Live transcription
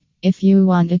If you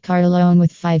want a car loan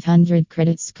with 500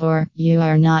 credit score, you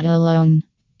are not alone.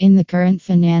 In the current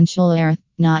financial era,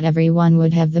 not everyone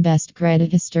would have the best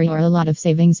credit history or a lot of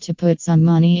savings to put some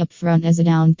money up front as a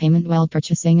down payment while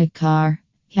purchasing a car.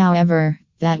 However,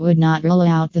 that would not rule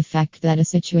out the fact that a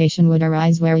situation would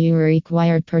arise where you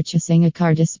required purchasing a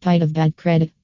car despite of bad credit.